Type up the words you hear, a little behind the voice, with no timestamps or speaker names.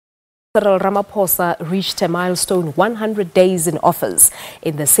Cyril Ramaphosa reached a milestone 100 days in office.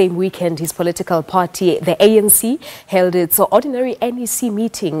 In the same weekend, his political party, the ANC, held its ordinary NEC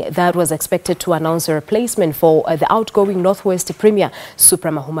meeting that was expected to announce a replacement for the outgoing Northwest Premier,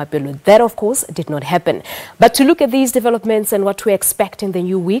 Supra Mahumapelo. That, of course, did not happen. But to look at these developments and what to expect in the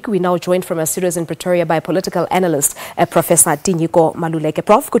new week, we now joined from our studios in Pretoria by political analyst, Professor Tinyiko Maluleke.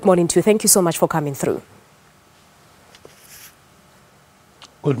 Prof, good morning to you. Thank you so much for coming through.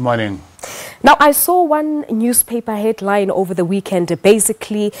 Good morning. Now, I saw one newspaper headline over the weekend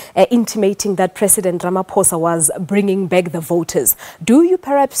basically intimating that President Ramaphosa was bringing back the voters. Do you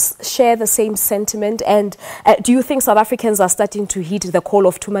perhaps share the same sentiment? And do you think South Africans are starting to heed the call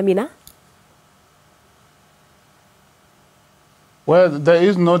of Tumamina? Well, there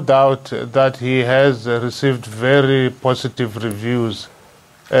is no doubt that he has received very positive reviews.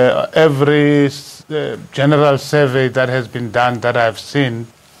 Every general survey that has been done that I've seen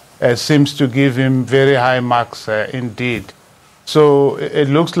seems to give him very high marks indeed. So it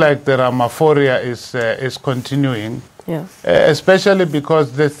looks like the Ramaphoria is continuing, yeah. Especially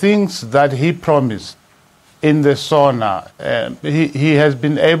because the things that he promised in the SONA, he has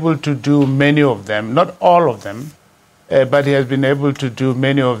been able to do many of them, not all of them, but he has been able to do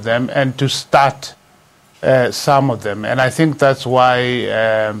many of them and to start some of them. And I think that's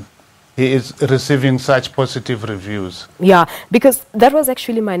why he is receiving such positive reviews. Yeah, because that was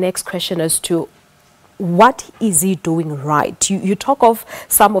actually my next question as to what is he doing right? You talk of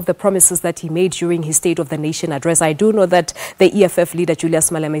some of the promises that he made during his State of the Nation address. I do know that the EFF leader,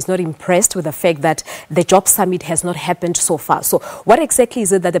 Julius Malema, is not impressed with the fact that the job summit has not happened so far. So what exactly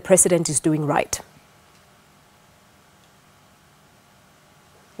is it that the president is doing right?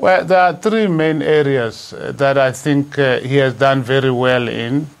 Well, there are three main areas that I think he has done very well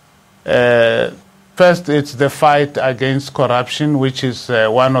in. First, it's the fight against corruption, which is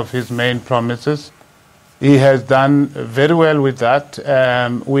one of his main promises. He has done very well with that.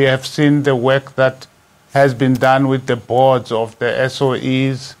 We have seen the work that has been done with the boards of the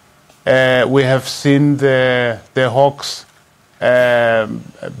SOEs. We have seen the Hawks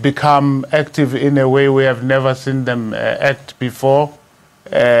become active in a way we have never seen them act before.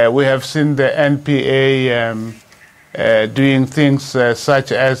 We have seen the NPA doing things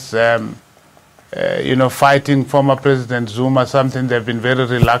such as, fighting former President Zuma, something they've been very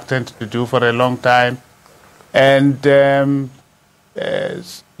reluctant to do for a long time. And,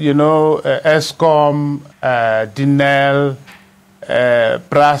 ESCOM, DINEL,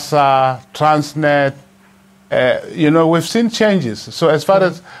 PRASA, Transnet, we've seen changes. So as far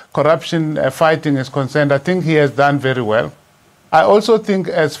as corruption fighting is concerned, I think he has done very well. I also think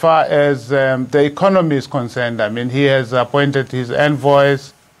as far as the economy is concerned, I mean, he has appointed his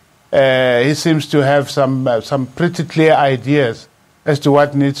envoys. He seems to have some pretty clear ideas as to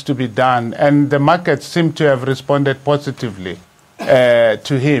what needs to be done. And the markets seem to have responded positively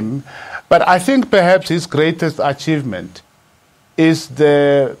to him. But I think perhaps his greatest achievement is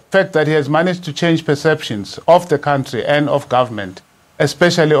the fact that he has managed to change perceptions of the country and of government,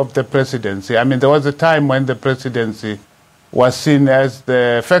 especially of the presidency. I mean, there was a time when the presidency was seen as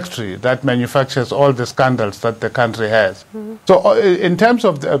the factory that manufactures all the scandals that the country has. Mm-hmm. So in terms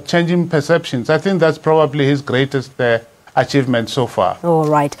of changing perceptions, I think that's probably his greatest achievement so far. All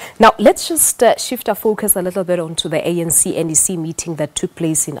right. Now, let's just shift our focus a little bit onto the ANC NEC meeting that took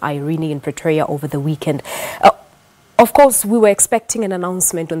place in Irene in Pretoria over the weekend. Of course, we were expecting an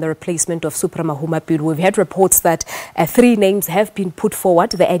announcement on the replacement of Supra Mahumapelo. We've had reports that 3 names have been put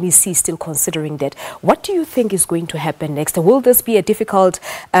forward. The NEC is still considering that. What do you think is going to happen next? Will this be a difficult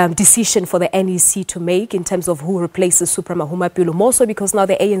decision for the NEC to make in terms of who replaces Supra Mahumapelo? More so because now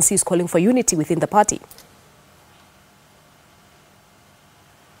the ANC is calling for unity within the party.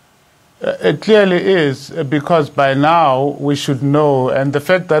 It clearly is, because by now we should know, and the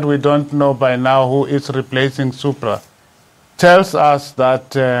fact that we don't know by now who is replacing Supra tells us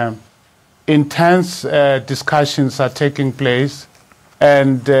that intense discussions are taking place,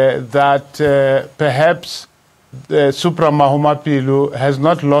 and that perhaps Supra Mahumapelo has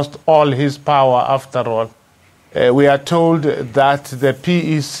not lost all his power after all. We are told that the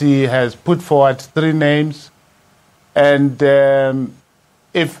PEC has put forward 3 names, and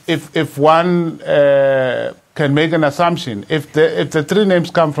if one can make an assumption, if the 3 names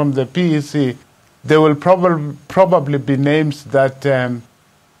come from the PEC, there will probably be names that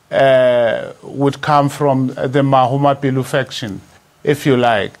would come from the Mahumapelo faction, if you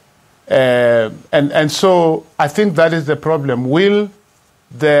like. And so I think that is the problem. Will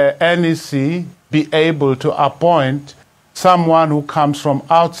the NEC be able to appoint someone who comes from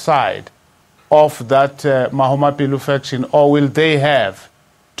outside of that Mahumapelo faction, or will they have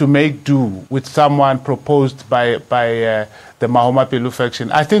to make do with someone proposed by the Mahumapelo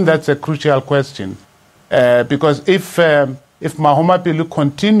faction? I think that's a crucial question, because if Mahumapelo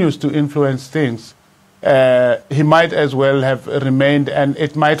continues to influence things, he might as well have remained, and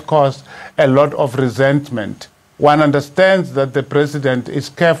it might cause a lot of resentment. One understands that the president is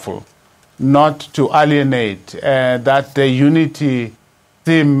careful not to alienate, that the unity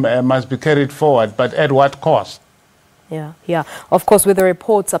theme must be carried forward, but at what cost? Yeah. Of course, with the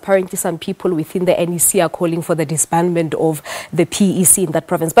reports, apparently some people within the NEC are calling for the disbandment of the PEC in that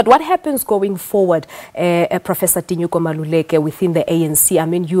province. But what happens going forward, Professor Tinyiko Maluleke, within the ANC? I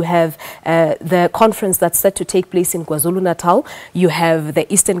mean, you have the conference that's set to take place in KwaZulu-Natal. You have the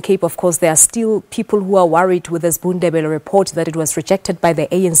Eastern Cape. Of course, there are still people who are worried with this Bundebele report that it was rejected by the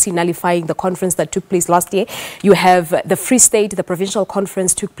ANC, nullifying the conference that took place last year. You have the Free State, the provincial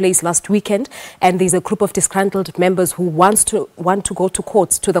conference took place last weekend, and there's a group of disgruntled members who want to go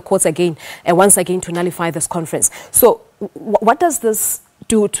to the courts again, and once again to nullify this conference. So what does this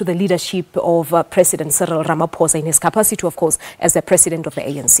do to the leadership of President Cyril Ramaphosa in his capacity, of course, as the president of the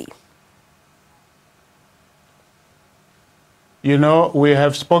ANC? You know, we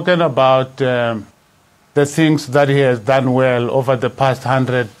have spoken about the things that he has done well over the past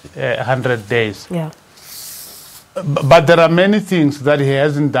 100 days. Yeah. But there are many things that he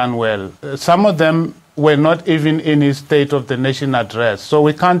hasn't done well. Some of them were not even in his State of the Nation address. So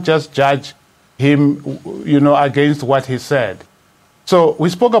we can't just judge him, you know, against what he said. So we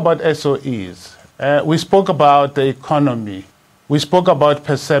spoke about SOEs. We spoke about the economy. We spoke about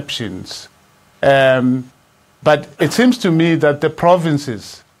perceptions. But it seems to me that the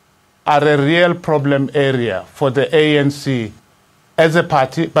provinces are a real problem area for the ANC as a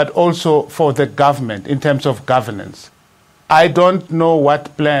party, but also for the government in terms of governance. I don't know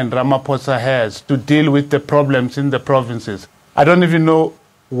what plan Ramaphosa has to deal with the problems in the provinces. I don't even know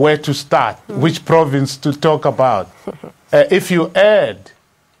where to start, which province to talk about. If you add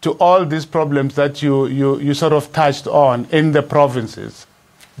to all these problems that you sort of touched on in the provinces,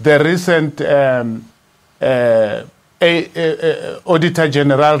 the recent Auditor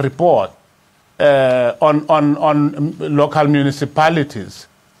General report on local municipalities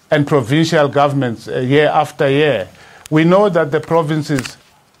and provincial governments year after year, we know that the provinces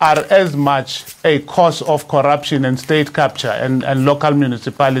are as much a cause of corruption and state capture and local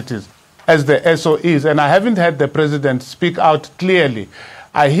municipalities as the SOEs. And I haven't had the president speak out clearly.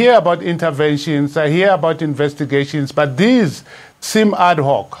 I hear about interventions, I hear about investigations, but these seem ad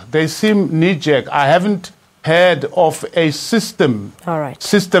hoc. They seem knee-jerk. I haven't heard of a systematic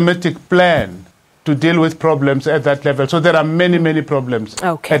plan to deal with problems at that level. So there are many, many problems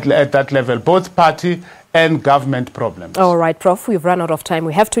at that level, both party and government problems. All right, Prof, we've run out of time.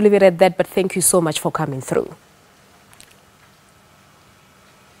 We have to leave it at that, but thank you so much for coming through.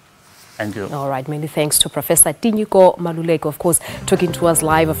 Thank you. All right, many thanks to Professor Tinyiko Maluleke, of course, talking to us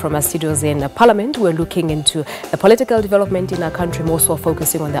live from our studios in Parliament. We're looking into the political development in our country, more so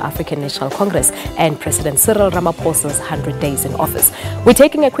focusing on the African National Congress and President Cyril Ramaphosa's 100 days in office. We're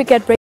taking a quick ad break.